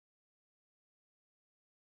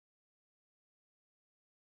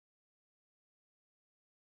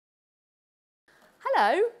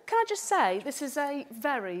Hello, can I just say, this is a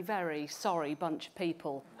very, very sorry bunch of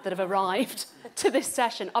people that have arrived to this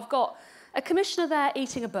session. I've got a commissioner there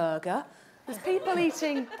eating a burger. There's people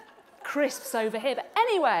eating crisps over here. But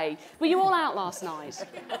anyway, were you all out last night?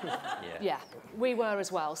 Yeah, we were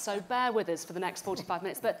as well. So bear with us for the next 45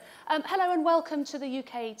 minutes. But hello and welcome to the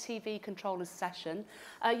UKTV Controllers session.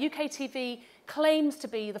 UKTV claims to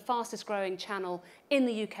be the fastest growing channel in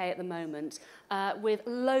the UK at the moment, with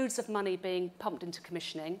loads of money being pumped into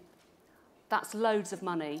commissioning. That's loads of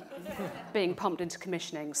money being pumped into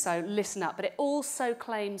commissioning, so listen up. But it also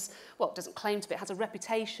claims, well, it doesn't claim to be, it has a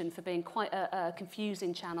reputation for being quite a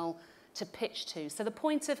confusing channel to pitch to. So the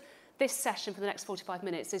point of this session for the next 45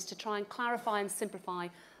 minutes is to try and clarify and simplify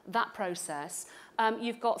that process.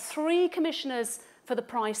 You've got 3 commissioners for the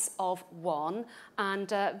price of 1, and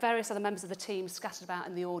various other members of the team scattered about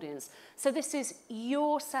in the audience. So this is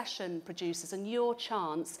your session, producers, and your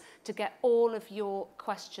chance to get all of your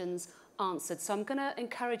questions answered. So I'm going to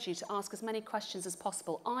encourage you to ask as many questions as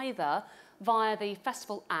possible, either via the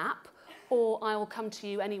festival app, or I will come to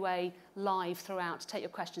you anyway live throughout to take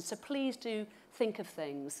your questions. So please do think of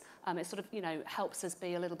things. It sort of, you know, helps us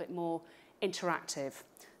be a little bit more interactive.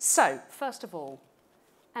 So, first of all,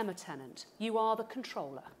 Emma Tennant, you are the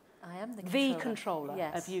controller. I am the controller. The controller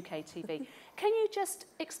Yes. of UKTV. Can you just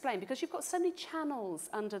explain, because you've got so many channels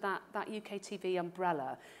under that UKTV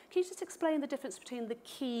umbrella, can you just explain the difference between the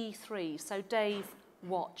key 3, so Dave,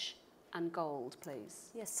 Watch and Gold,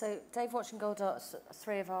 please? Yes, so Dave, Watch and Gold are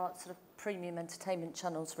 3 of our sort of premium entertainment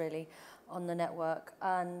channels really on the network.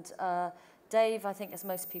 And Dave, I think as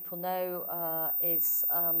most people know, is...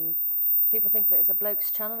 people think of it as a blokes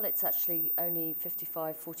channel. It's actually only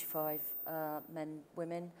 55, 45 men,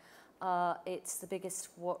 women. It's the biggest,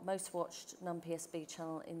 most watched non-PSB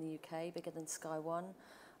channel in the UK, bigger than Sky One.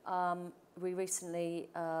 We recently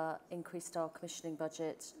increased our commissioning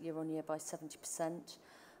budget year on year by 70%.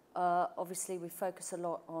 Obviously, we focus a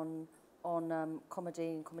lot on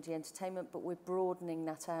comedy and comedy entertainment, but we're broadening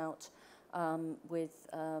that out with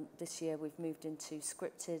this year we've moved into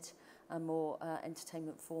scripted and more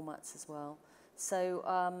entertainment formats as well. So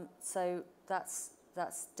so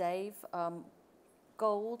that's Dave.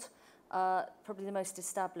 Gold, probably the most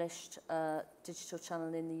established digital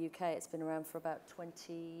channel in the UK. It's been around for about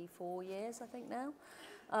 24 years, I think now.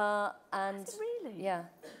 And really? Yeah,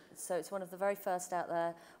 so it's one of the very first out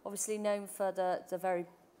there. Obviously known for the very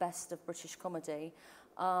best of British comedy.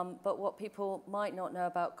 But what people might not know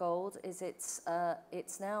about Gold is it's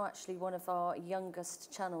now actually one of our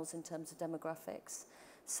youngest channels in terms of demographics.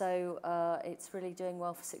 So it's really doing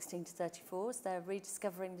well for 16 to 34s. They're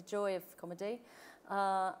rediscovering the joy of comedy,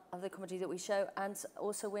 of the comedy that we show, and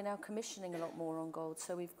also we're now commissioning a lot more on Gold.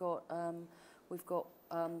 So we've got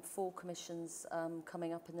 4 commissions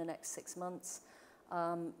coming up in the next 6 months,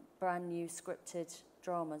 brand new scripted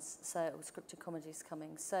dramas, so scripted comedies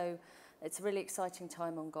coming. So it's a really exciting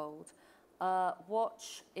time on Gold.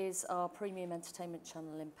 Watch is our premium entertainment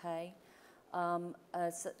channel in pay.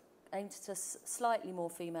 It's aimed at a slightly more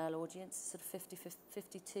female audience, sort of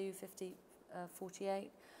 52,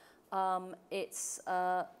 48. It's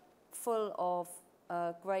full of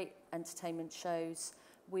great entertainment shows.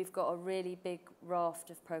 We've got a really big raft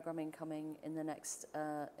of programming coming in the next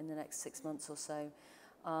 6 months or so.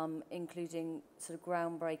 Including sort of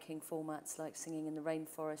groundbreaking formats like Singing in the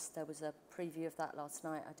Rainforest. There was a preview of that last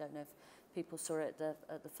night. I don't know if people saw it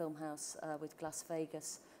at the film house with Las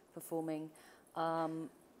Vegas performing.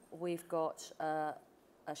 We've got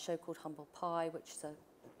a show called Humble Pie, which is a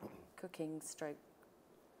cooking stroke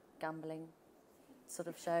gambling sort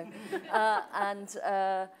of show. And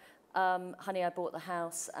Honey, I Bought the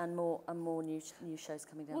House, and more new shows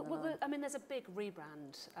coming down the line. I mean, there's a big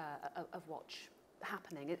rebrand of Watch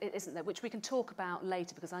happening, isn't there, which we can talk about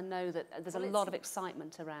later, because I know that there's a lot of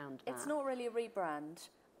excitement around that. It's not really a rebrand.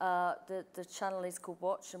 The channel is called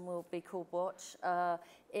Watch and will be called Watch.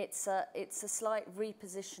 It's a slight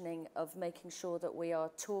repositioning of making sure that we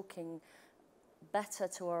are talking better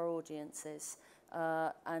to our audiences,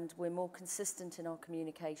 and we're more consistent in our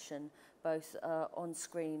communication, both on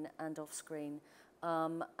screen and off screen,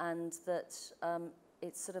 and that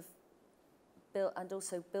it's sort of and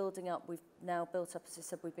also building up. We've now built up, as I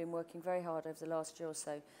said, we've been working very hard over the last year or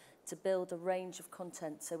so to build a range of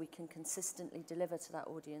content so we can consistently deliver to that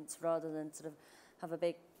audience, rather than sort of have a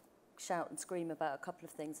big shout and scream about a couple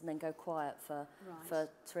of things and then go quiet for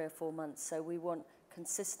 3 or 4 months. So we want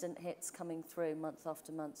consistent hits coming through month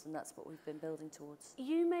after month, and that's what we've been building towards.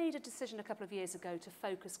 You made a decision a couple of years ago to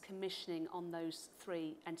focus commissioning on those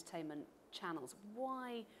 3 entertainment channels.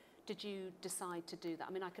 Why did you decide to do that?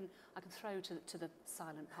 I mean, I can throw to the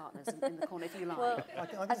silent partners in the corner if you like. Well, I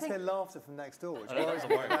can just hear laughter from next door, which worries me.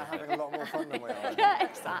 They're having a lot more fun than we are. Yeah,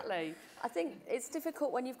 exactly. I think it's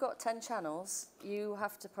difficult when you've got 10 channels. You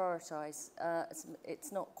have to prioritise.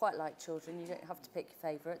 It's not quite like children. You don't have to pick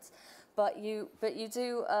your favourites, but you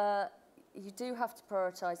do have to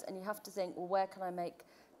prioritise, and you have to think, well, where can I make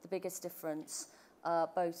the biggest difference,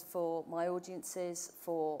 both for my audiences,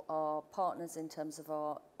 for our partners in terms of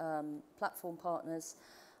our platform partners,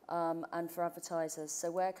 and for advertisers.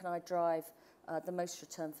 So where can I drive the most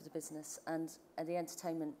return for the business? And the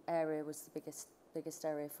entertainment area was the biggest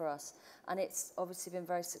area for us. And it's obviously been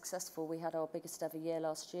very successful. We had our biggest ever year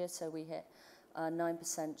last year, so we hit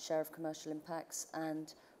 9% share of commercial impacts,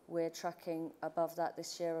 and we're tracking above that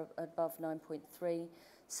this year, above 9.3.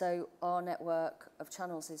 So our network of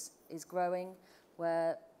channels is growing,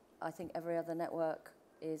 where I think every other network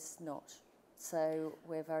is not. So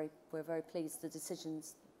we're very pleased. The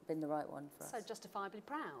decision's been the right one for us. So justifiably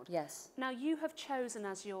proud. Yes. Now you have chosen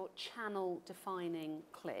as your channel-defining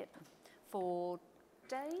clip for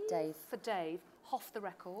Dave. For Dave, Hoff the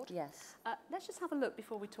record. Yes. Let's just have a look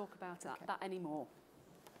before we talk about that anymore.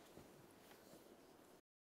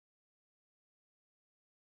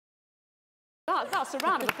 That's a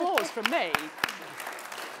round of applause from me.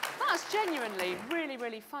 That's genuinely really,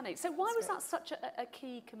 really funny. So why was that such a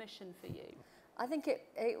key commission for you? I think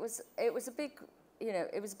it was a big,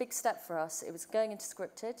 it was a big step for us. It was going into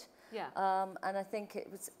scripted. Yeah. And I think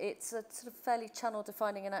it's a sort of fairly channel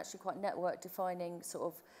defining and actually quite network defining sort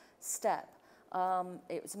of step.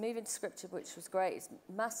 It was a move into scripted, which was great. It's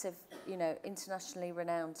massive, internationally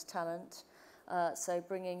renowned talent. So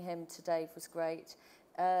bringing him to Dave was great.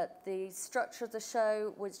 The structure of the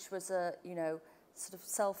show, which was a, sort of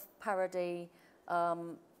self-parody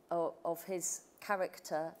of his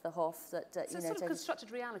character, the Hoff, that it's a sort of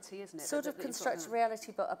constructed reality, isn't it? Sort of constructed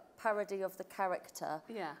reality, but a parody of the character.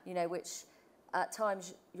 Yeah. Which at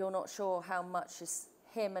times you're not sure how much is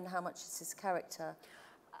him and how much is his character.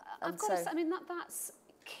 I've got to say, I mean, that's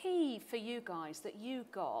key for you guys, that you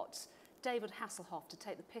got David Hasselhoff to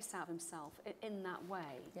take the piss out of himself in that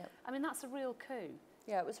way. Yep. I mean, that's a real coup.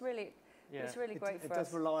 Yeah, it was really great for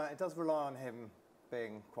us. It does rely on him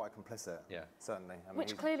being quite complicit. Yeah, certainly. I mean,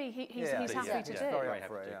 which clearly he's happy to do. Very up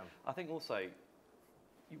for it, yeah. I think also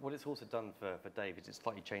what it's also done for Dave is it's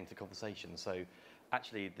slightly changed the conversation. So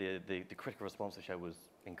actually the critical response to the show was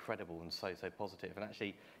incredible and so positive, and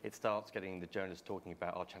actually it starts getting the journalists talking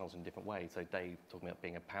about our channels in different ways. So Dave talking about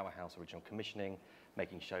being a powerhouse original commissioning,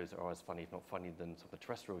 making shows that are as funny, if not funnier, than some of the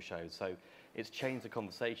terrestrial shows. So it's changed the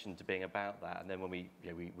conversation to being about that. And then when we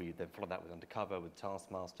then followed that with Undercover, with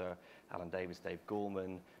Taskmaster, Alan Davis, Dave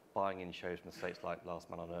Gorman, buying in shows from the States like Last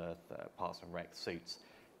Man on Earth, Parks and Rec, Suits,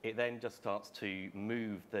 it then just starts to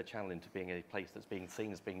move the channel into being a place that's being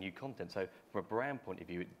seen as being new content. So from a brand point of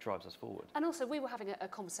view, it drives us forward. And also, we were having a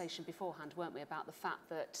conversation beforehand, weren't we, about the fact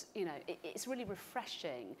that, it's really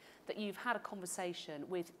refreshing that you've had a conversation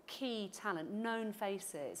with key talent, known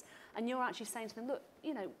faces, and you're actually saying to them, look,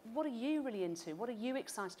 what are you really into? What are you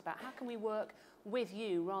excited about? How can we work with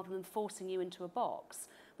you rather than forcing you into a box?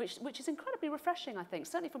 Which is incredibly refreshing, I think,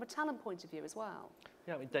 certainly from a talent point of view as well.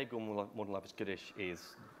 Yeah, I mean, Dave Gorman, Modern Life is Goodish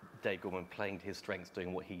is Dave Gorman playing to his strengths,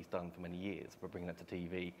 doing what he's done for many years. We're bringing that to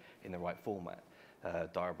TV in the right format.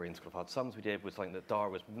 Diary and School of Hard Sums we did was something that Dara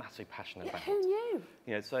was massively passionate about. Who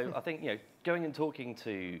knew? So I think, going and talking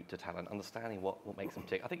to talent, understanding what makes them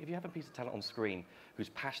tick. I think if you have a piece of talent on screen who's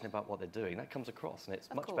passionate about what they're doing, that comes across, and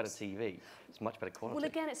it's much better TV. It's much better quality. Well,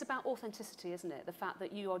 again, it's about authenticity, isn't it? The fact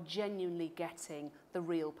that you are genuinely getting the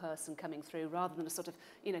real person coming through rather than a sort of,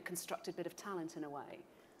 constructed bit of talent in a way.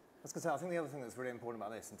 I was going to say, I think the other thing that's really important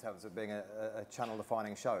about this in terms of being a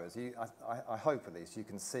channel-defining show is I hope at least you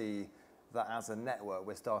can see that as a network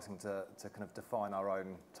we're starting to kind of define our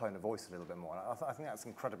own tone of voice a little bit more. And I think that's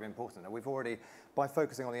incredibly important. And we've already, by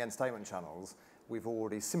focusing on the entertainment channels, we've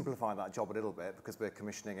already simplified that job a little bit because we're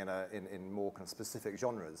commissioning in more kind of specific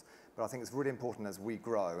genres. But I think it's really important as we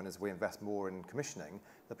grow and as we invest more in commissioning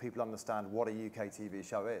that people understand what a UKTV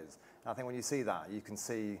show is. And I think when you see that, you can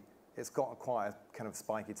see it's got quite a kind of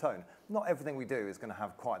spiky tone. Not everything we do is going to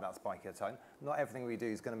have quite that spiky tone. Not everything we do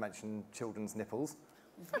is going to mention children's nipples.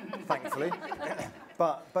 Thankfully,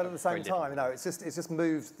 but at the same time, it's just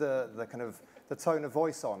moved the kind of the tone of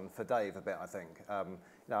voice on for Dave a bit. I think,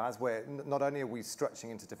 as we're not only are we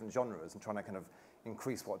stretching into different genres and trying to kind of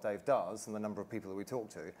increase what Dave does and the number of people that we talk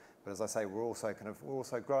to, but as I say, we're also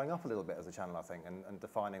growing up a little bit as a channel, I think, and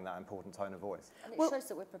defining that important tone of voice. And it shows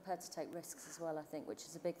that we're prepared to take risks as well, I think, which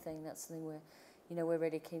is a big thing. That's something we're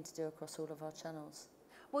really keen to do across all of our channels.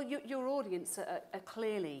 Well, your audience are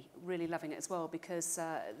clearly really loving it as well, because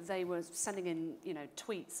they were sending in, you know,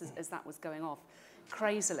 tweets as that was going off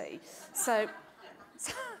crazily. So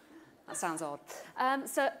that sounds odd.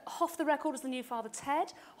 So Hoff the Record is the new Father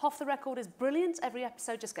Ted. Hoff the Record is brilliant. Every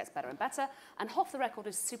episode just gets better and better. And Hoff the Record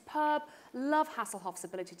is superb. Love Hasselhoff's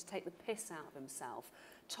ability to take the piss out of himself.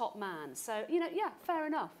 Top man. So, you know, yeah, fair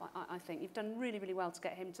enough. I think you've done really, really well to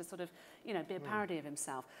get him to sort of, you know, be a parody of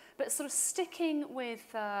himself. But sort of sticking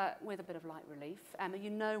with a bit of light relief, Emma, you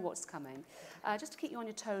know what's coming. Just to keep you on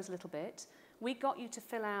your toes a little bit, we got you to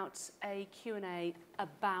fill out a Q&A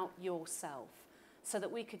about yourself, so that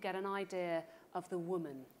we could get an idea of the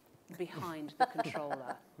woman behind the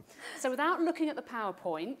controller. So without looking at the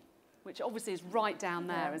PowerPoint, which obviously is right down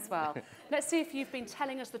there as well, let's see if you've been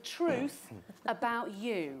telling us the truth about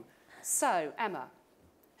you. So, Emma,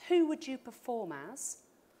 who would you perform as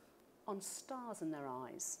on Stars in Their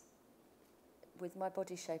Eyes? With my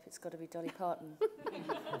body shape, it's got to be Dolly Parton.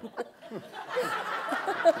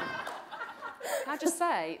 Can I just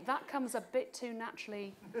say, that comes a bit too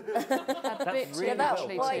naturally, That's really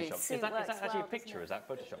naturally well to photoshopped. you. suit Is that works actually well, a picture? Is that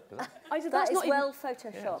photoshopped? Is that? That That's is not well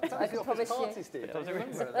photoshopped, I can promise you.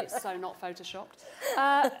 It's so not photoshopped.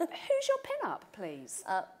 Who's your pin-up, please?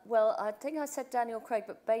 Well, I think I said Daniel Craig,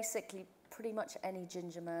 but basically pretty much any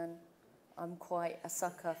ginger man. I'm quite a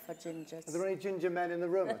sucker for gingers. Are there any ginger men in the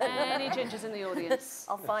room? At all? Any gingers in the audience?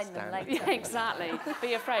 I'll find them later. Yeah, exactly.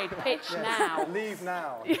 Be afraid. Pitch now. Leave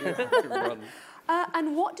now. Run.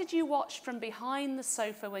 And what did you watch from behind the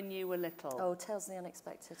sofa when you were little? Oh, Tales of the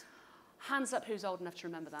Unexpected. Hands up who's old enough to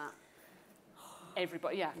remember that.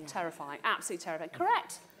 Everybody, yeah. Terrifying. Absolutely terrifying.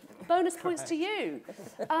 Correct. Bonus points to you.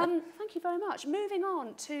 Thank you very much. Moving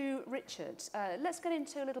on to Richard. Let's get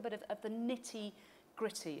into a little bit of the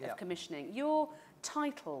nitty-gritty of commissioning. Your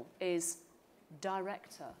title is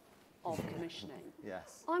Director of Commissioning.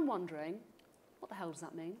 Yes. I'm wondering, what the hell does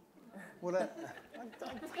that mean? Well, I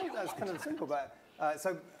think that's kind of simple, but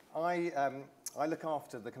so I look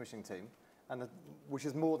after the commissioning team, and which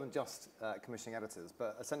is more than just commissioning editors,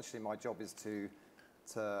 but essentially my job is to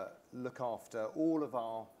look after all of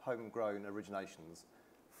our homegrown originations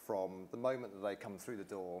from the moment that they come through the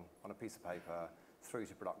door on a piece of paper, through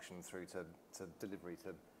to production, through to delivery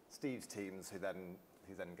to Steve's teams, who then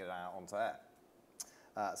get it out onto air.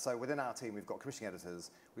 So within our team, we've got commissioning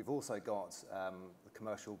editors. We've also got the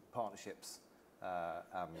commercial partnerships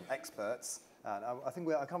experts. And I think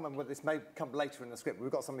I can't remember whether this may come later in the script. But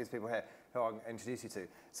we've got some of these people here who I'll introduce you to.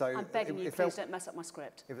 So I'm begging you, please don't mess up my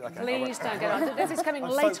script. Okay, Please don't get on. This is coming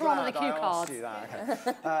later on the cue cards.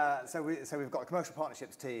 So we've got a commercial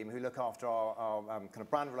partnerships team who look after our kind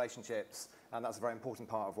of brand relationships, and that's a very important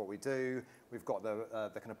part of what we do. We've got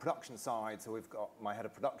the kind of production side, so we've got my head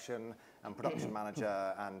of production and production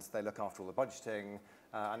manager, and they look after all the budgeting.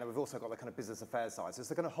 And then we've also got the kind of business affairs side. So it's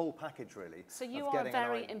the kind of whole package, really. So you are a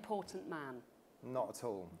very important man. Not at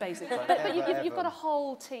all. Basically, but you've got a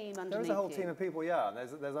whole team underneath you. There's a whole team of people, yeah. And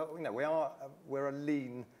there's a, you know, we're a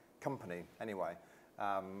lean company anyway.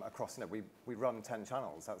 Across, you know, we run 10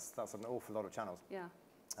 channels. That's an awful lot of channels. Yeah.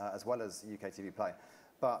 As well as UKTV Play,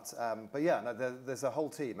 but yeah, no, there's a whole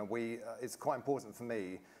team, and it's quite important for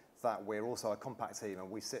me that we're also a compact team and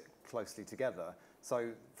we sit closely together. So,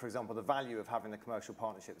 for example, the value of having the commercial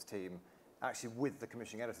partnerships team actually with the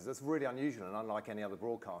commissioning editors, that's really unusual and unlike any other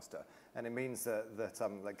broadcaster. And it means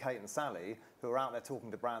that Kate and Sally, who are out there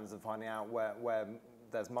talking to brands and finding out where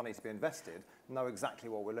there's money to be invested, know exactly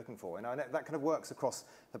what we're looking for. You know, and that kind of works across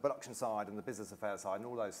the production side and the business affairs side and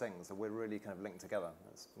all those things. So we're really kind of linked together.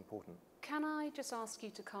 That's important. Can I just ask you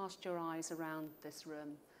to cast your eyes around this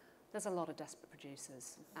room? There's a lot of desperate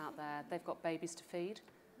producers out there. They've got babies to feed.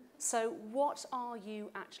 So what are you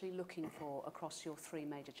actually looking for across your 3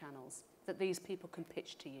 major channels that these people can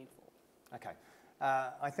pitch to you for? Okay.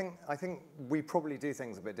 I think we probably do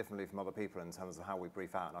things a bit differently from other people in terms of how we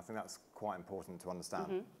brief out, and I think that's quite important to understand.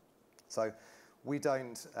 Mm-hmm. So we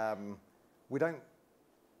don't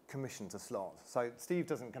commission to slot. So Steve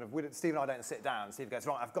doesn't Steve and I don't sit down. Steve goes,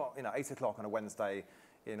 right, I've got 8 o'clock on a Wednesday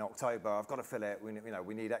in October. I've got to fill it.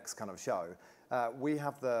 We need X kind of show. We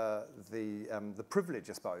have the privilege,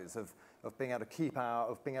 I suppose, of being able to keep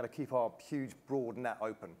our huge broad net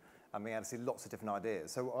open and being able to see lots of different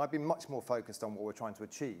ideas. So I've been much more focused on what we're trying to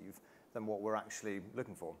achieve than what we're actually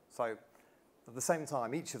looking for. So at the same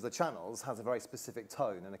time, each of the channels has a very specific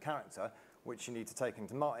tone and a character which you need to take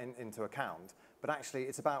into account. But actually,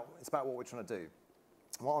 it's about what we're trying to do.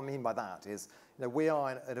 What I mean by that is, we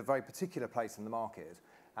are at a very particular place in the market,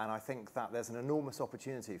 and I think that there's an enormous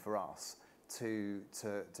opportunity for us to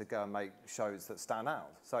go and make shows that stand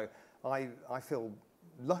out. So I feel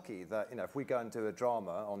lucky that, you know, if we go and do a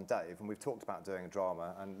drama on Dave, and we've talked about doing a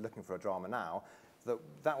drama and looking for a drama now,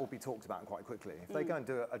 that will be talked about quite quickly. If they go and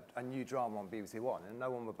do a new drama on BBC One, and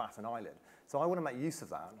no one will bat an eyelid. So I want to make use of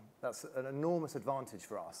that. That's an enormous advantage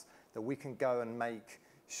for us, that we can go and make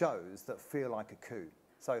shows that feel like a coup.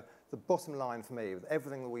 So the bottom line for me with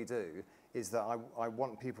everything that we do is that I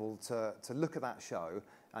want people to look at that show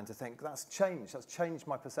and to think, that's changed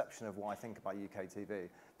my perception of what I think about UKTV.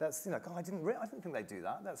 That's, you know, God, I didn't think they'd do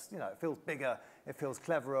that. That's, you know, it feels bigger, it feels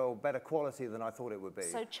cleverer or better quality than I thought it would be.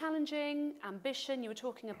 So challenging, ambition, you were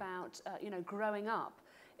talking about, you know, growing up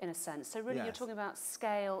in a sense. So really you're talking about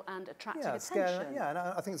scale and attracting attention. Scale, and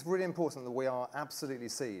I think it's really important that we are absolutely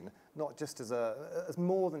seen, not just as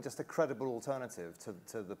more than just a credible alternative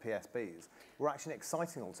to the PSBs. We're actually an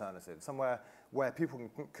exciting alternative, somewhere where people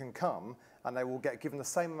can come and they will get given the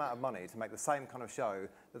same amount of money to make the same kind of show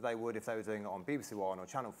that they would if they were doing it on BBC One or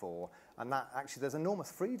Channel 4. And that actually, there's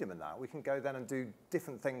enormous freedom in that. We can go then and do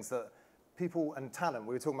different things that people and talent,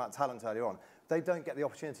 we were talking about talent earlier on, they don't get the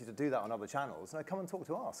opportunity to do that on other channels. No, come and talk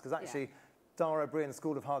to us, because actually, Dara O'Brien's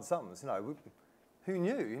School of Hard Sums, you know, who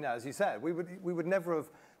knew? You know, as you said, we would never have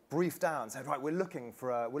briefed out and said, right, we're looking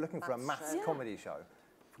for a maths comedy show.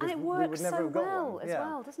 And it works so well as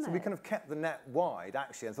well, doesn't it? So we kind of kept the net wide,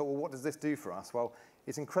 actually, and thought, well, what does this do for us? Well,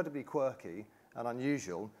 it's incredibly quirky and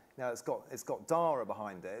unusual. You know, it's got Dara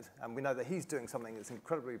behind it, and we know that he's doing something that's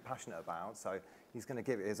incredibly passionate about, so he's going to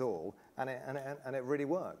give it his all, and it really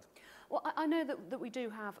worked. Well, I know that we do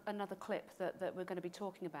have another clip that we're going to be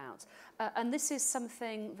talking about, and this is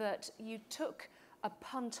something that you took a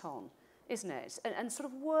punt on, isn't it? And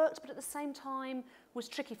sort of worked, but at the same time was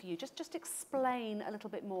tricky for you. Just explain a little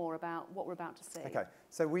bit more about what we're about to see. Okay,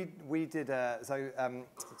 so we did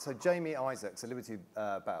so Jamie Isaacs, a Liberty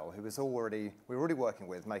Bell, who we were already working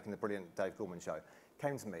with, making the brilliant Dave Gorman show,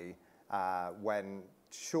 came to me when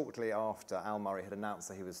shortly after Al Murray had announced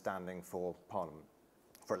that he was standing for Parliament,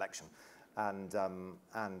 for election, and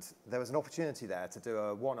there was an opportunity there to do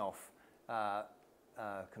a one-off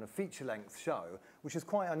kind of feature-length show, which is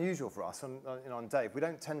quite unusual for us. On Dave, we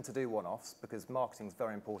don't tend to do one-offs because marketing is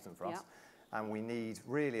very important for us, and we need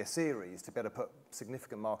really a series to be able to put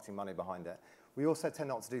significant marketing money behind it. We also tend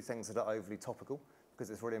not to do things that are overly topical, because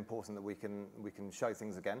it's really important that we can show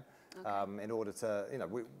things again, in order to, you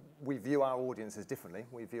know, we view our audiences differently.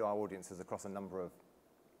 We view our audiences across a number of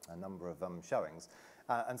showings,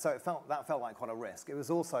 and so that felt like quite a risk. It was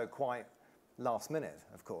also quite last minute,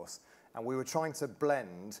 of course, and we were trying to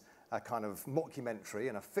blend a kind of mockumentary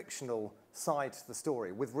and a fictional side to the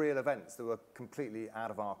story with real events that were completely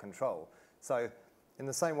out of our control. So in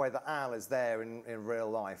the same way that Al is there in real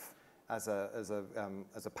life as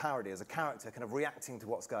a parody, as a character kind of reacting to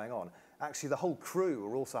what's going on, actually the whole crew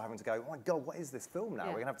are also having to go, oh my God, what is this film now?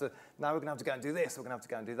 We're going to have to go and do this, we're going to have to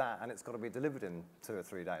go and do that, and it's got to be delivered in 2 or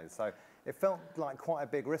 3 days. So it felt like quite a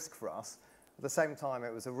big risk for us. At the same time,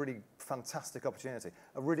 it was a really fantastic opportunity,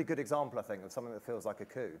 a really good example, I think, of something that feels like a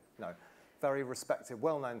coup. You know, very respected,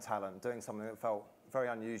 well-known talent doing something that felt very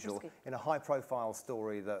unusual in a high-profile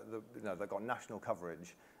story that got national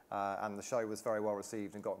coverage, and the show was very well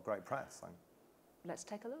received and got great press. So. Let's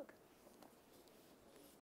take a look.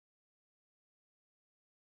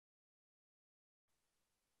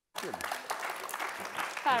 Good.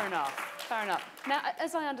 Fair enough. Fair enough. Now,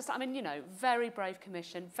 as I understand, I mean, you know, very brave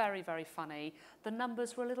commission, very, very funny. The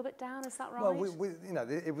numbers were a little bit down, is that right? Well, you know,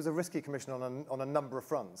 it was a risky commission on a number of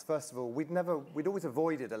fronts. First of all, we'd always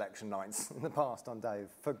avoided election nights in the past on Dave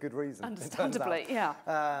for good reason. Understandably, yeah.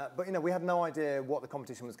 But you know, we had no idea what the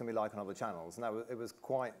competition was going to be like on other channels, and it was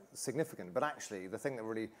quite significant. But actually, the thing that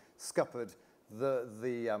really scuppered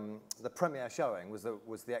the premiere showing was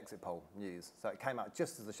the exit poll news. So it came out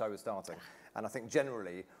just as the show was starting. And I think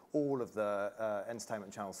generally all of the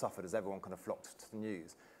entertainment channels suffered as everyone kind of flocked to the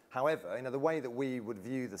news. However, you know, the way that we would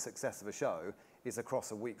view the success of a show is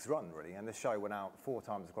across a week's run, really. And this show went out 4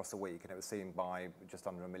 times across a week, and it was seen by just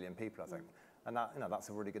under 1 million people, I think. And that, you know, that's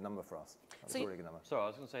a really good number for us. That's a really good number. Sorry, I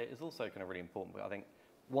was going to say it's also kind of really important. But I think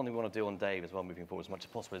one thing we want to do on Dave as well, moving forward as much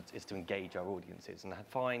as possible, is to engage our audiences and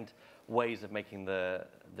find ways of making the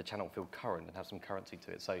channel feel current and have some currency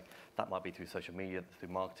to it. So that might be through social media, through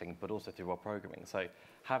marketing, but also through our programming. So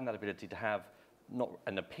having that ability to have not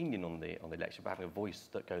an opinion on the election, but having a voice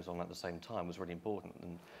that goes on at the same time was really important.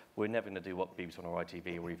 And we're never going to do what BBC One or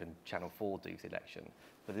ITV or even Channel 4 do for the election.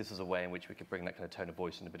 But this is a way in which we could bring that kind of tone of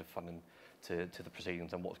voice and a bit of fun to the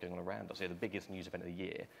proceedings and what's going on around us. So the biggest news event of the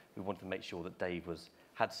year, we wanted to make sure that Dave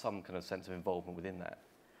had some kind of sense of involvement within that.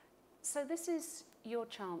 So this is your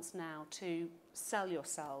chance now to sell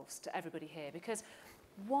yourselves to everybody here, because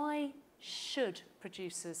why should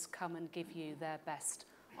producers come and give you their best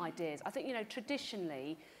ideas. I think, you know,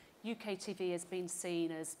 traditionally, UKTV has been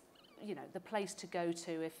seen as, you know, the place to go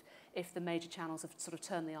to if the major channels have sort of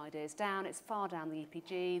turned the ideas down. It's far down the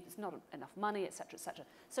EPG, there's not enough money, etc., etc.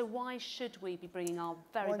 So why should we be bringing our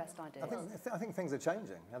very best ideas? I think things are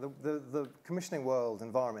changing. Now, the commissioning world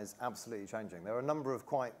environment is absolutely changing. There are a number of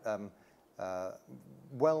quite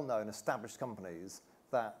well-known, established companies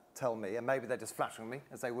that tell me, and maybe they're just flattering me,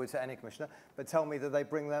 as they would to any commissioner, but tell me that they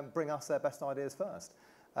bring us their best ideas first.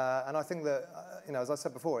 And I think that, you know, as I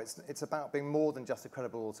said before, it's about being more than just a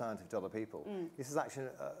credible alternative to other people. This is actually,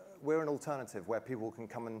 we're an alternative where people can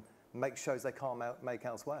come and make shows they can't make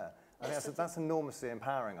elsewhere. I think that's enormously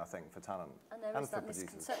empowering, I think, for talent and there and is for that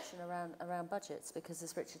producers. misconception around budgets, because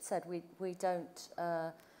as Richard said, we don't,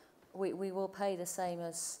 we will pay the same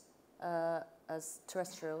as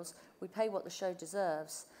terrestrials. We pay what the show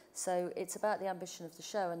deserves. So it's about the ambition of the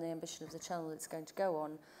show and the ambition of the channel it's going to go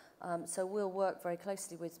on. So we'll work very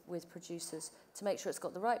closely with producers to make sure it's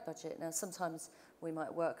got the right budget. Now, sometimes we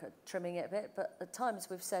might work at trimming it a bit, but at times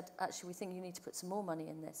we've said, actually, we think you need to put some more money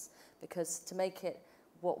in this, because to make it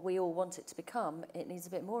what we all want it to become, it needs a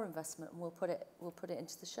bit more investment, and we'll put it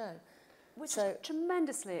into the show. Which is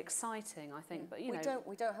tremendously exciting, I think. But you know,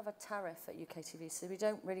 we don't have a tariff at UKTV, so we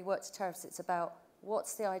don't really work to tariffs. It's about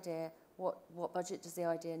what's the idea, what budget does the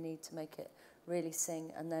idea need to make it really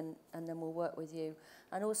sing, and then we'll work with you.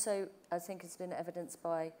 And also, I think it's been evidenced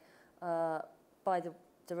by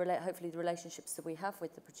hopefully the relationships that we have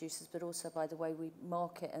with the producers, but also by the way we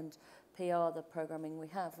market and PR the programming we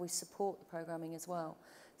have. We support the programming as well.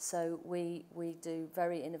 So we do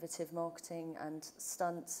very innovative marketing and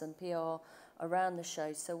stunts and PR around the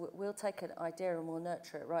show. So we'll take an idea and we'll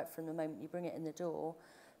nurture it right from the moment you bring it in the door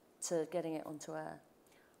to getting it onto air.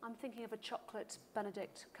 I'm thinking of a chocolate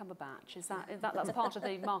Benedict Cumberbatch. That's part of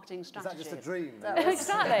the marketing strategy? Is that just a dream?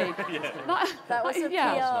 Exactly. That was a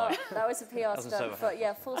PR. That was a PR stunt. But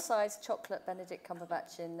yeah, full-size chocolate Benedict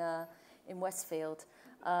Cumberbatch in Westfield.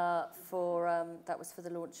 That was for the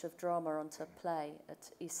launch of drama onto play at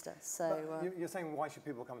Easter. So you're saying, why should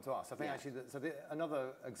people come to us? I think actually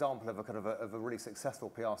another example of a really successful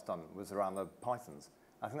PR stunt was around the Pythons.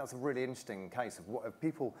 I think that's a really interesting case of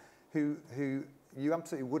people who you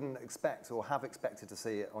absolutely wouldn't expect or have expected to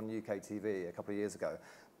see it on UKTV a couple of years ago,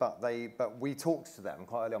 but we talked to them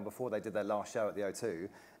quite early on before they did their last show at the O2,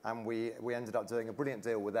 and we ended up doing a brilliant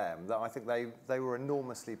deal with them that I think they were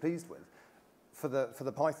enormously pleased with. For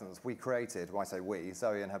the Pythons, we created, well, I say we,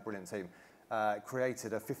 Zoe and her brilliant team,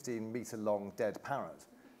 created a 15-metre long dead parrot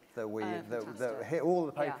that hit all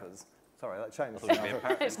the papers. Yeah. Sorry, that changed.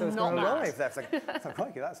 It's not that.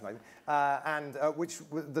 Crikey, that's amazing. And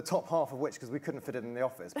the top half of which, because we couldn't fit it in the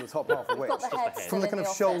office, but the top half of which, from the kind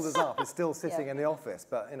of shoulders up, is still sitting in the office.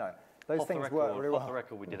 But you know, those things work really well. Off the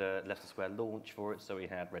record, we did a Leicester Square launch for it, so we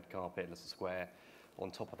had red carpet, Leicester Square.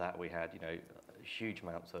 On top of that, we had huge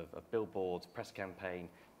amounts of billboards, press campaign,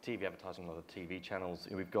 TV advertising on the TV channels.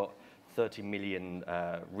 We've got 30 million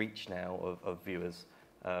reach now of viewers.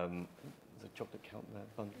 The chocolate count there,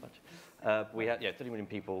 bunch. We had 30 million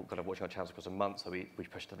people kind of watching our channels across a month, so we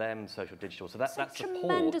push to them, social, digital. So that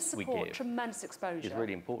tremendous support we give, tremendous exposure, is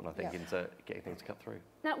really important, I think, into getting things to cut through.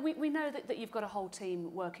 Now we know that you've got a whole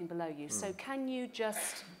team working below you. So can you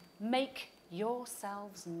just make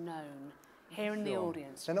yourselves known here in the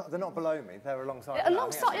audience? They're not below me. They're alongside.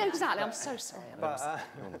 Alongside, exactly. I'm so sorry.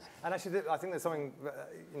 And actually, I think there's something.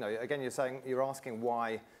 Again, you're asking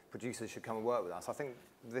why producers should come and work with us. I think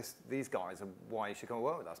these guys are why you should come and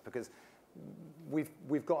work with us, because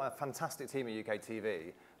we've got a fantastic team at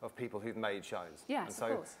UKTV of people who've made shows. Yes,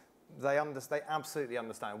 and of course. They absolutely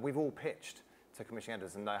understand. We've all pitched to commissioning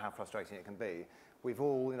editors and know how frustrating it can be. We've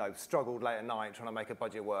all, struggled late at night trying to make a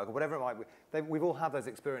budget work, or whatever it might be. We've all had those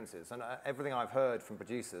experiences, and everything I've heard from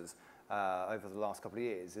producers over the last couple of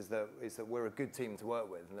years is that we're a good team to work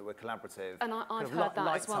with, and that we're collaborative. And I've heard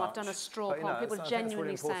that as well. I've done a straw poll. People are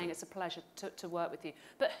genuinely saying it's a pleasure to work with you.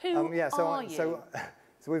 But who are you? So I'm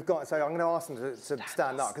going to ask them to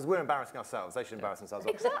stand up, because we're embarrassing ourselves. They should embarrass themselves.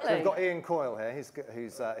 Exactly. So we've got Ian Coyle here,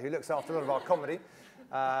 who looks after a lot of our comedy.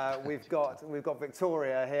 We've got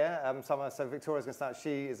Victoria here. So Victoria's going to start.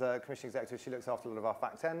 She is a commissioning executive. She looks after a lot of our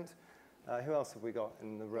fact end. Who else have we got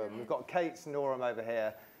in the room? We've got Kate Norham over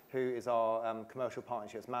here, who is our commercial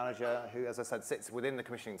partnerships manager, who, as I said, sits within the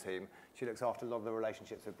commissioning team. She looks after a lot of the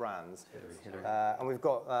relationships with brands. Hillary. And we've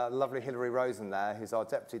got lovely Hilary Rosen there, who's our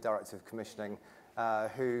deputy director of commissioning,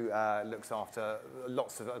 who looks after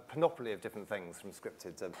lots of a panoply of different things, from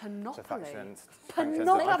scripted to faction. Panoply?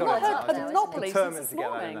 I've not heard panoply since this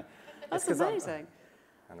morning. That's amazing.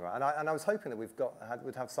 And I was hoping that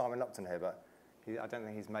we'd have Simon Upton here, but I don't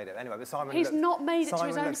think he's made it. Anyway, but Simon... He's not made it to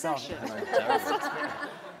his own session.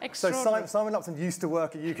 So Simon Lupton used to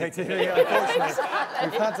work at UKTV, unfortunately.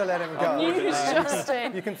 We've had to let him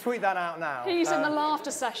go. You can tweet that out now. He's in the laughter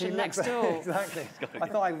session next door. Exactly. I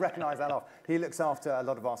thought I recognised that off. He looks after a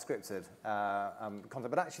lot of our scripted content,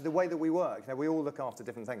 but actually the way that we work, we all look after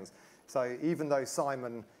different things. So even though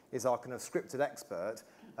Simon is our kind of scripted expert,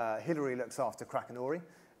 Hilary looks after Crack and Ori.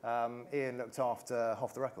 Ian looked after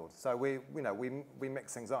Hoff the Record. So we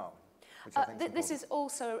mix things up. This is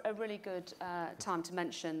also a really good time to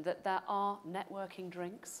mention that there are networking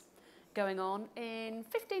drinks going on in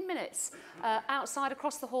 15 minutes outside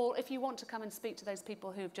across the hall if you want to come and speak to those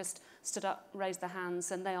people who've just stood up, raised their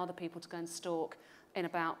hands, and they are the people to go and stalk in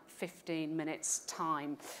about 15 minutes'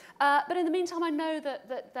 time. But in the meantime, I know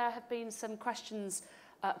that there have been some questions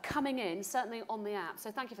coming in, certainly on the app,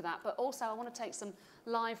 so thank you for that. But also, I want to take some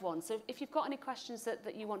live ones. So if you've got any questions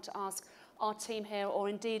that you want to ask our team here, or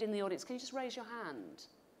indeed in the audience, can you just raise your hand?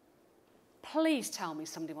 Please tell me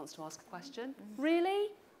somebody wants to ask a question. Really?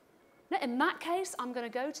 No, in that case, I'm going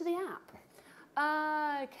to go to the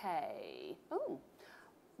app. Okay. Oh,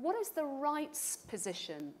 what is the rights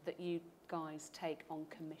position that you guys take on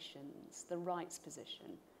commissions? The rights position?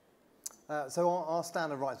 So our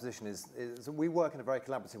standard rights position is we work in a very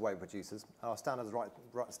collaborative way with producers. Our standard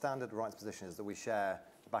rights position is that we share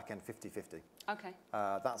the back end 50-50. Okay.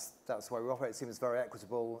 That's the way we operate. It seems very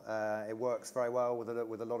equitable. It works very well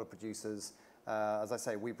with a lot of producers. As I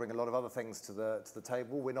say, we bring a lot of other things to the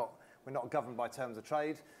table. We're not governed by terms of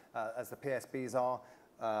trade as the PSBs are.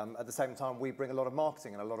 At the same time, we bring a lot of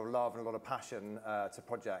marketing and a lot of love and a lot of passion to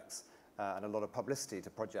projects. And a lot of publicity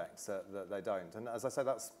to projects that they don't. And as I say,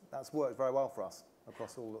 that's worked very well for us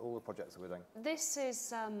across all the projects that we're doing. This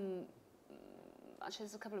is, actually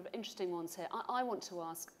there's a couple of interesting ones here. I want to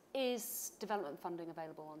ask, is development funding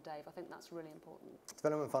available on Dave? I think that's really important.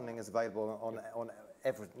 Development funding is available on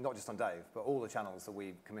every, not just on Dave, but all the channels that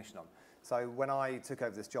we commission on. So when I took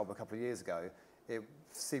over this job a couple of years ago, it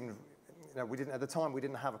seemed, at the time we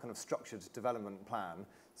didn't have a kind of structured development plan.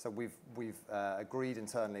 So we've agreed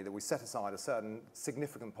internally that we set aside a certain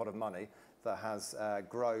significant pot of money that has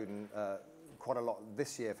grown quite a lot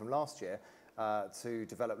this year from last year to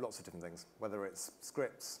develop lots of different things, whether it's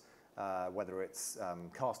scripts, whether it's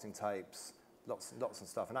casting tapes, lots of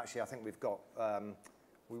stuff. And actually, I think we've got,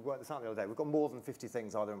 we worked this out the other day, we've got more than 50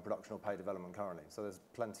 things either in production or paid development currently. So there's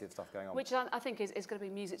plenty of stuff going on. Which I think is going to be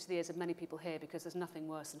music to the ears of many people here, because there's nothing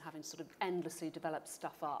worse than having sort of endlessly developed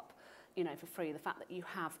stuff up, for free. The fact that you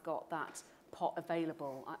have got that pot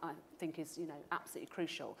available, I think is, absolutely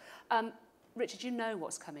crucial. Richard, you know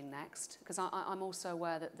what's coming next, because I'm also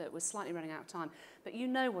aware that we're slightly running out of time, but you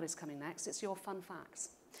know what is coming next. It's your fun facts.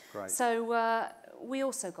 Great. So we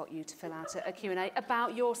also got you to fill out a Q&A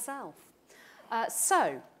about yourself.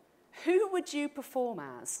 So, who would you perform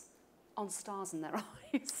as on Stars in Their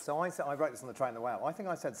Eyes? So I wrote this on the train away. I think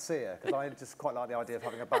I said Sia, because I just quite like the idea of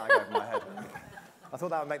having a bag over my head. I thought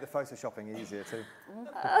that would make the photoshopping easier too.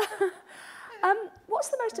 What's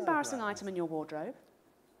the most embarrassing item in your wardrobe?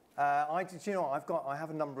 I have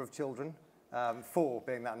a number of children, 4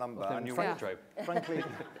 being that number. What's in your wardrobe? Frankly,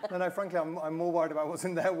 I'm more worried about what's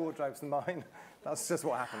in their wardrobes than mine. That's just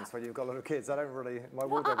what happens when you've got a lot of kids. My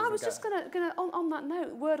wardrobe I was just going to, on that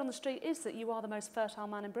note, word on the street is that you are the most fertile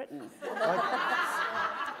man in Britain.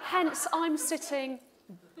 Hence, I'm sitting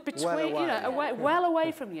between, well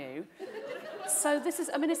away from you. So this is,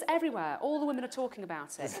 it's everywhere. All the women are talking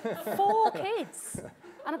about it. 4 kids.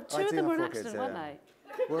 And 2 of them were an accident, weren't they?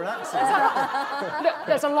 We're an accident. Look,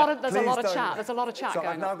 there's a lot of chat. There's a lot of chat so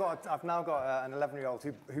going on. I've now got an 11-year-old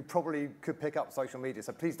who probably could pick up social media,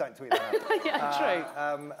 so please don't tweet that out. Yeah,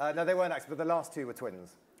 true. No, they weren't accidents, but the last 2 were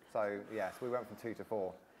twins. So, yes, we went from 2 to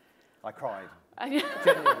 4. I cried.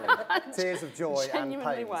 Genuinely. Tears of joy and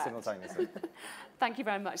pain simultaneously. Thank you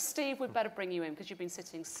very much. Steve, we'd better bring you in because you've been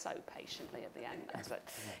sitting so patiently at the end.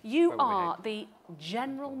 You are the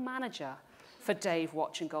general manager for Dave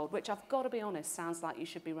Watch and Gold, which I've got to be honest, sounds like you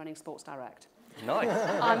should be running Sports Direct. Nice.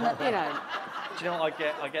 Do you know,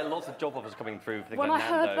 I get lots of job offers coming through for things when like I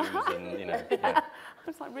heard Nando's that, and, yeah. I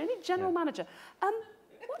was like, really? General manager.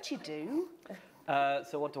 What do you do?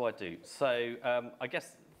 So what do I do? So I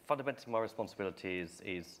guess fundamentally my responsibility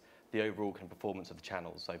is the overall kind of performance of the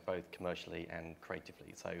channels, so both commercially and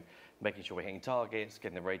creatively. So making sure we're hitting targets,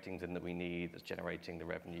 getting the ratings in that we need, that's generating the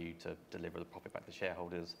revenue to deliver the profit back to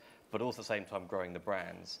shareholders, but also at the same time growing the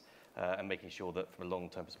brands and making sure that from a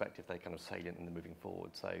long-term perspective they're kind of salient and they're moving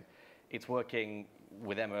forward. So it's working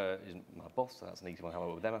with Emma, is my boss, so that's an easy one. How I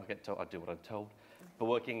work with Emma, I do what I'm told. But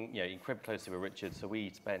working incredibly closely with Richard, so we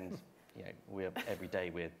spend every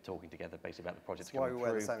day we're talking together basally about the projects That's why coming we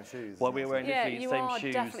wear through. the same shoes. Why we were wearing Yeah, literally you same are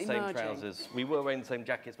shoes, definitely same merging. trousers. We were wearing the same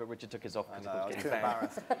jackets, but Richard took his off because I it was was too getting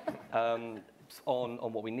bad. embarrassed.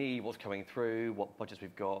 On what we need, what's coming through, what budgets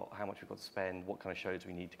we've got, how much we've got to spend, what kind of shows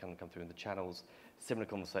we need to come through in the channels. Similar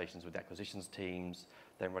conversations with the acquisitions teams,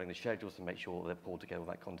 then running the schedules to make sure they're pulled together with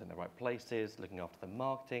that content in the right places, looking after the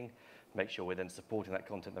marketing, make sure we're then supporting that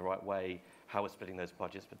content the right way, how we're splitting those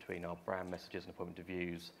budgets between our brand messages and appointment to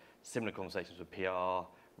views, similar conversations with PR,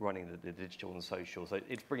 running the digital and social. So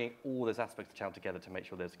it's bringing all those aspects of the channel together to make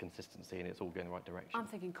sure there's consistency and it's all going in the right direction. I'm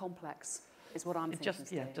thinking complex is what I'm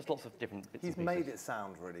thinking. Just lots of different bits He's and pieces. made it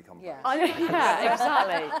sound really complex. Yeah. Yeah,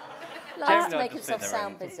 exactly. Likes to Jamie make just himself sit there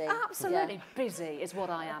sound and- busy. Absolutely busy is what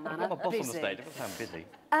I am, I've Anna. got my boss on the Busy. stage, it doesn't sound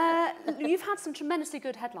busy. You've had some tremendously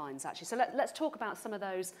good headlines, actually. So let's talk about some of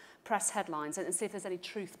those press headlines and see if there's any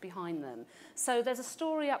truth behind them. So there's a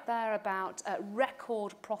story up there about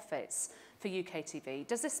record profits for UKTV.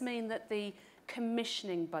 Does this mean that the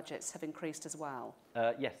commissioning budgets have increased as well?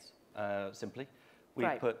 Yes, simply.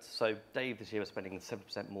 Great. So Dave this year was spending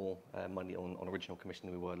 7% more money on original commission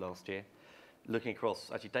than we were last year. Looking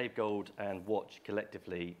across, actually Dave Gold and Watch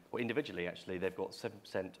collectively, or individually actually, they've got 7%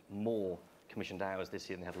 more commissioned hours this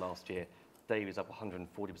year than they had last year. Dave is up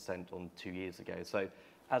 140% on 2 years ago. So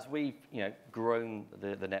as we've grown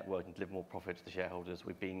the network and delivered more profit to the shareholders,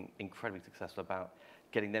 we've been incredibly successful about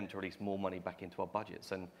getting them to release more money back into our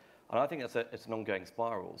budgets. And I think it's an ongoing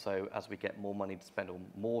spiral. So as we get more money to spend on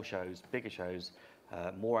more shows, bigger shows,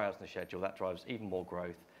 more hours in the schedule, that drives even more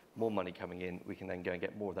growth, more money coming in, we can then go and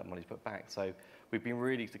get more of that money to put back. So we've been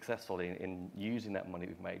really successful in using that money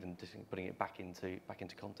we've made and just putting it back into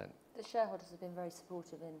content. The shareholders have been very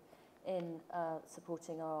supportive in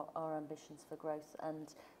supporting our ambitions for growth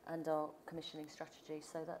and our commissioning strategy.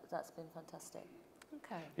 So that's been fantastic.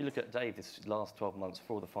 Okay. You look at Dave, this last 12 months,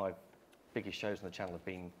 4 of the 5 biggest shows on the channel have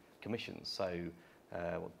been commissions. So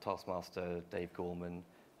Taskmaster, Dave Gorman,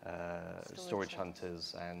 Storage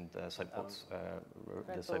Hunters and Soapbox,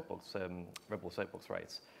 the Soapbox, Red Bull Soapbox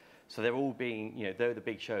race. So they're all being, they're the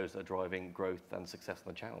big shows that are driving growth and success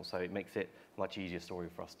on the channel. So it makes it a much easier story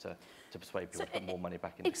for us to persuade people to put more money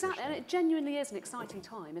back into Exactly, and it genuinely is an exciting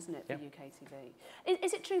time, isn't it, for UKTV?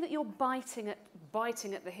 Is it true that you're biting at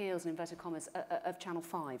the heels, in inverted commas, of Channel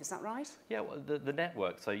 5? Is that right? Yeah, well, the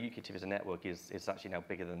network, so UKTV as a network is actually now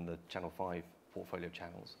bigger than the Channel 5 portfolio of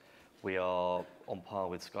channels. We are on par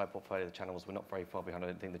with Sky portfolio of channels. We're not very far behind, I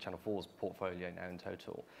don't think, the Channel 4's portfolio now in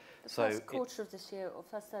total. The first quarter of this year, or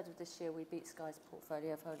first third of this year, we beat Sky's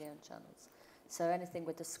portfolio of wholly owned channels. So anything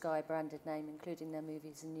with the Sky branded name, including their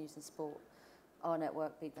movies and news and sport, our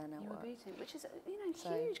network beat their network. You were beating, which is, So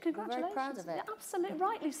huge. Congratulations. we're very proud of it. Yeah, absolutely,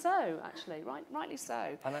 rightly so, actually, rightly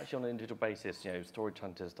so. And actually on an individual basis, Storage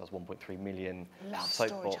Hunters does 1.3 million. Love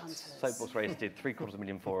Storage Hunters. Soapbox Race did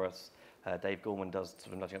 750,000 for us. Dave Gorman does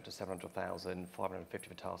sort of nudging up to 700,000, 550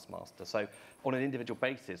 for Taskmaster. So on an individual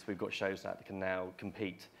basis, we've got shows that can now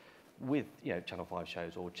compete with Channel 5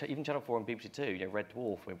 shows, or even Channel 4 and BBC 2. Red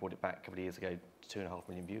Dwarf, when we brought it back a couple of years ago, 2.5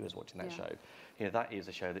 million viewers watching that show. That is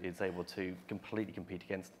a show that is able to completely compete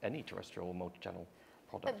against any terrestrial or multi-channel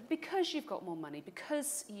product. Because you've got more money,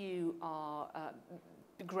 because you are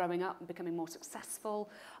growing up and becoming more successful,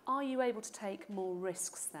 are you able to take more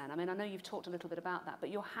risks then? I mean, I know you've talked a little bit about that, but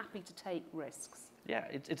you're happy to take risks. Yeah,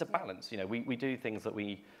 it's a balance. We do things that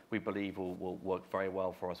we believe will work very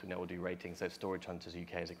well for us. We know we'll do ratings. So Storage Hunters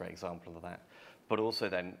UK is a great example of that. But also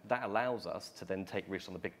then that allows us to then take risks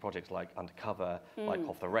on the big projects like Undercover, like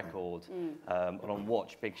Off the Record, and on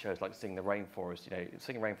Watch, big shows like Singing the Rainforest.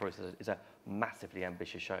 Singing Rainforest is a massively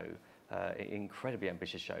ambitious show, incredibly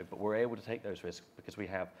ambitious show, but we're able to take those risks because we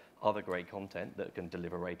have other great content that can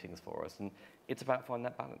deliver ratings for us. And it's about finding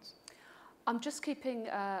that balance. I'm just keeping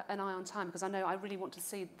an eye on time because I know I really want to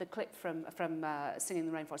see the clip from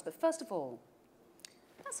Singing the Rainforest. But first of all,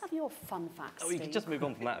 let's have your fun facts, You can just move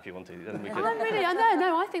on from that if you want to. Then we can...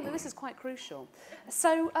 I think that this is quite crucial.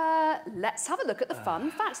 So let's have a look at the fun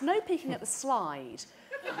facts. No peeking at the slide.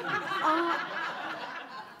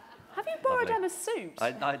 Have you borrowed Lovely. Emma's suit?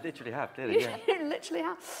 I literally have, clearly, yeah. You literally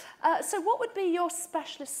have. So what would be your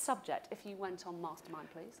specialist subject if you went on Mastermind,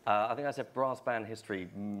 please? I think I said brass band history,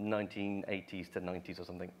 1980s to 90s or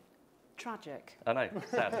something. Tragic. I know,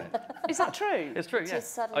 sad, isn't it? Is that true? It's true, It yeah. is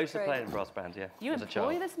sadly I used to true. play in brass bands, yeah. You as a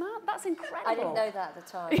employ child. this man? That's incredible. I didn't know that at the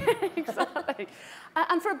time. Exactly.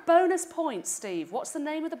 And for a bonus point, Steve, what's the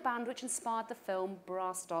name of the band which inspired the film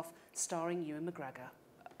Brassed Off, starring Ewan McGregor?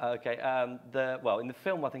 Okay, well, in the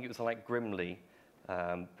film, I think it was like Grimley,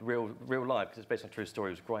 real life, because it's based on a true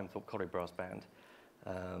story. It was Grimethorpe Colliery Brass Band.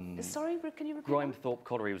 Sorry, can you repeat that? Grimethorpe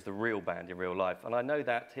Colliery was the real band in real life, and I know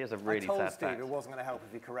that. Here's a really sad fact. I told Steve it wasn't going to help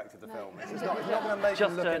if he corrected the film. It's not going to make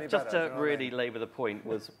him look any better. Just to really labour the point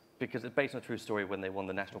was because it's based on a true story when they won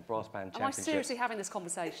the National Brass Band Championship. Am I seriously having this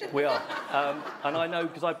conversation? We are, and I know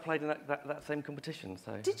because I played in that same competition.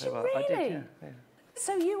 So did you really? I did, yeah.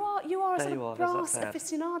 So you are a sort of brass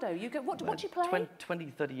aficionado. You go. What do you play? 20,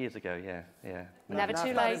 30 years ago, yeah. Never too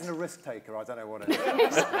late. That isn't a risk taker. I don't know what it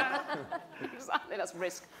is. Exactly, that's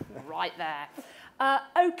risk right there.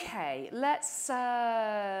 Okay, let's move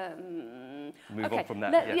on from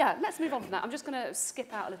that. Yeah, let's move on from that. I'm just going to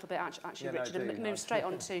skip out a little bit, actually, Richard, and move straight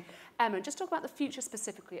on to Emma and just talk about the future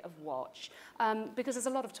specifically of Watch, because there's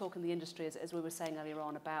a lot of talk in the industry, as we were saying earlier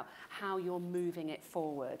on, about how you're moving it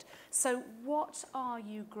forward. So, what are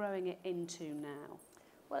you growing it into now?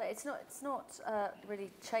 Well, it's not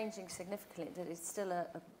really changing significantly. It's still an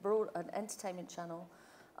entertainment channel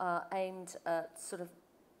aimed at sort of,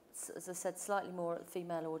 as I said, slightly more at the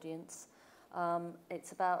female audience.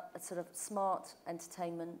 It's about a sort of smart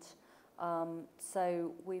entertainment.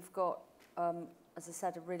 So we've got, as I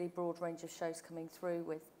said, a really broad range of shows coming through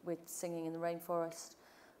with Singing in the Rainforest,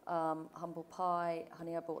 Humble Pie,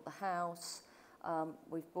 Honey, I Bought the House.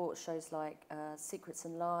 We've bought shows like Secrets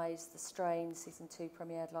and Lies, The Strain, Season 2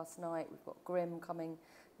 premiered last night. We've got Grimm coming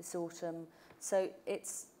this autumn. So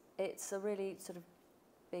it's a really sort of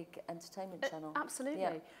big entertainment channel. Absolutely.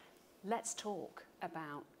 Yeah. Let's talk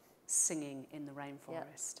about Singing in the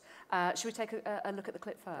Rainforest. Yeah. Should we take a look at the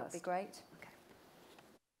clip first? That'd be great. Okay.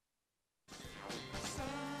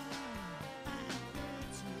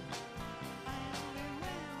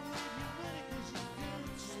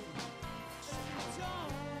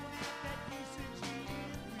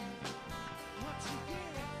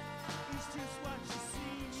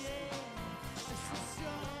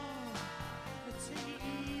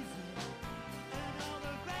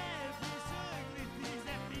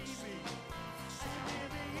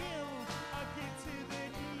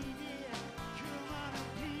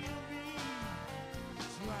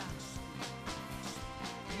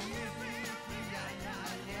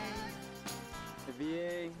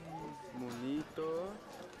 Bien bonito,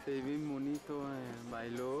 se ve bien bonito,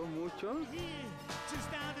 bailó mucho.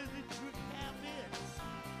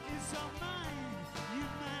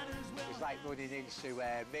 It's like running into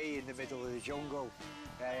me in the middle of the jungle,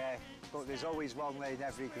 but there's always one in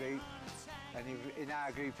every group, and in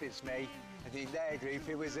our group it's me, and in their group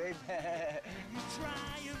it was him.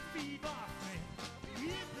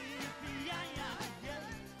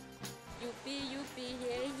 Yupi, yupi,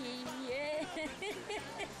 yeah.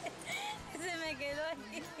 Se me quedó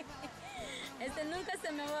ahí. Nunca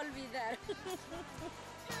se me va a olvidar.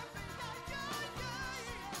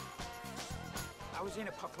 I was in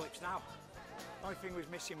Apocalypse Now. The only thing was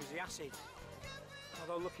missing was the acid.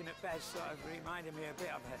 Although looking at Bez sort of reminded me a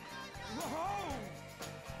bit of it. Whoa!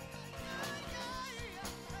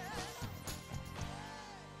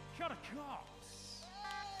 Cut across.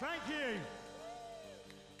 Thank you.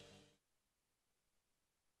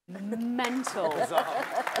 Mental.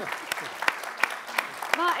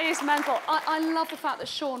 That is mental. I love the fact that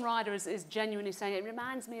Sean Ryder is genuinely saying it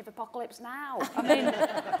reminds me of Apocalypse Now. I mean,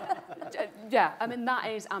 yeah, I mean,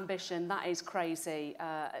 that is ambition, that is crazy.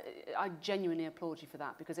 I genuinely applaud you for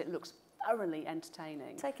that because it looks thoroughly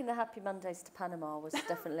entertaining. Taking the Happy Mondays to Panama was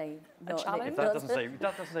definitely not a challenge. If that doesn't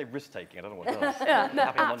say risk-taking, I don't know what does. Yeah, no,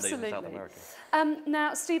 Happy Mondays in South America.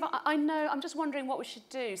 Now, Steve, I know, I'm just wondering what we should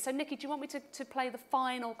do. So, Nikki, do you want me to play the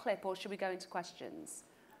final clip or should we go into questions?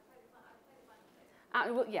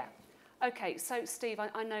 Well, yeah. Okay, so, Steve,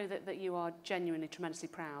 I know that you are genuinely tremendously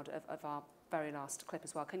proud of our very last clip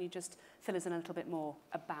as well. Can you just fill us in a little bit more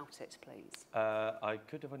about it, please? I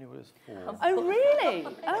could have only was 4. Oh, really?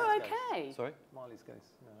 Oh, okay. Sorry? Marley's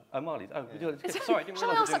Ghost. Marley's. Oh, Yeah. Sorry, I didn't Shall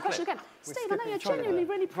I realise ask that question again? Steve, I know you're genuinely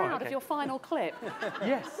really proud of your final clip.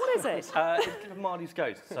 Yes. What is it? It's a clip of Marley's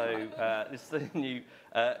Ghost. So this is the new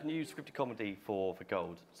scripted comedy for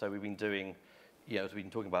Gold. So we've been doing, as we've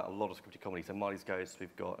been talking about a lot of scripted comedy. So Marley's Ghost,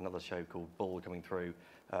 we've got another show called Bull coming through,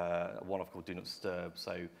 one off called Do Not Disturb.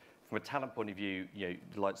 So from a talent point of view, the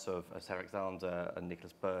likes of Sarah Alexander and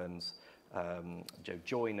Nicholas Burns, Joe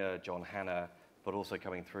Joyner, John Hanna, but also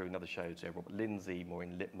coming through another show, so Robert Lindsay,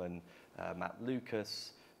 Maureen Lipman, Matt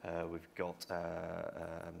Lucas, we've got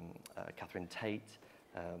Catherine Tate.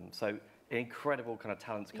 So incredible kind of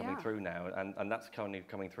talents coming through now, and that's currently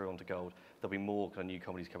coming through onto Gold. There'll be more kind of new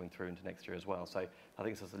comedies coming through into next year as well. So I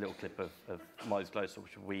think it's just a little clip of Marley's Ghost,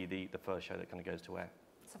 which will be the first show that kind of goes to air.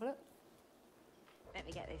 Let's have a look. Let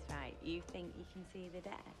me get this right. You think you can see the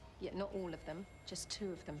dead? Yeah, not all of them, just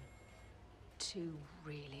 2 of them. 2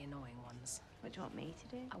 really annoying ones. What do you want me to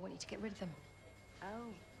do? I want you to get rid of them.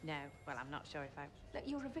 Oh, no. Well, I'm not sure if I... Look,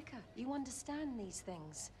 you're a vicar. You understand these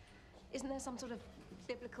things. Isn't there some sort of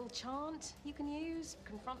biblical chant you can use?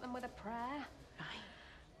 Confront them with a prayer? Right.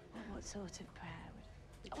 Well, what sort of prayer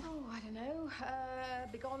would... Oh, I don't know.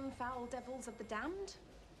 Begone foul devils of the damned?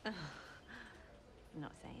 I'm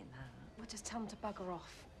not saying that. Well, just tell them to bugger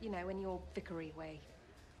off, you know, in your vicary way.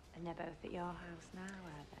 And they're both at your house now,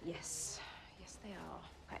 are they? Yes. Yes, they are.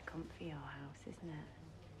 Quite comfy, your house, isn't it?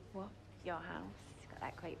 What? Your house. It's got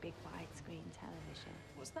that great big widescreen television.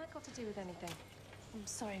 What's that got to do with anything? I'm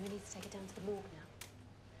sorry, we need to take her down to the morgue now.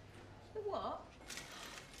 The what?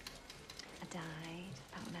 I died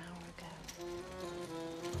about an hour ago.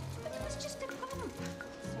 But it was just a bump.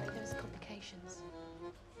 Sorry, there was complications.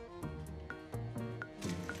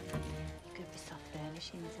 You're good for soft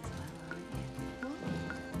furnishings as well, aren't you?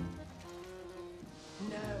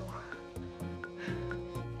 No.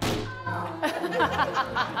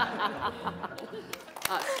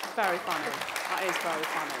 That's very funny. That is very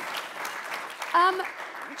funny.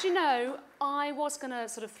 Do you know, I was going to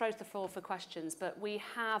sort of throw to the floor for questions, but we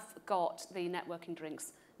have got the networking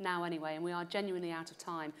drinks now anyway, and we are genuinely out of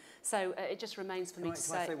time. So it just remains for me to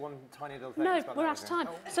say... Can I say one tiny little thing? No, we're out of time.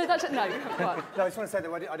 So that's... No, no, I just want to say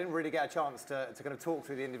that I didn't really get a chance to kind of talk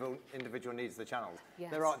through the individual needs of the channels.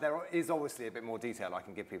 Yes. There is obviously a bit more detail I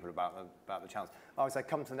can give people about the channels. I would say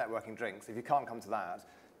come to networking drinks. If you can't come to that,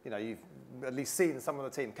 you know, you've at least seen some of the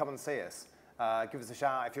team. Come and see us. Give us a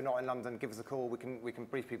shout. If you're not in London, give us a call. We can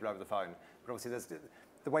brief people over the phone. But obviously,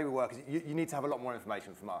 the way we work is you need to have a lot more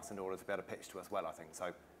information from us in order to be able to pitch to us well, I think.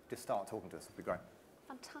 So just start talking to us. It'd be great.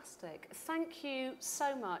 Fantastic. Thank you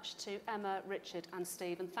so much to Emma, Richard and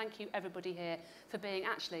Steve, and thank you everybody here for being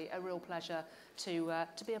actually a real pleasure to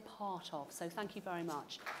be a part of. So thank you very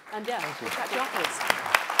much. And yeah, we'll catch you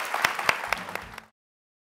afterwards.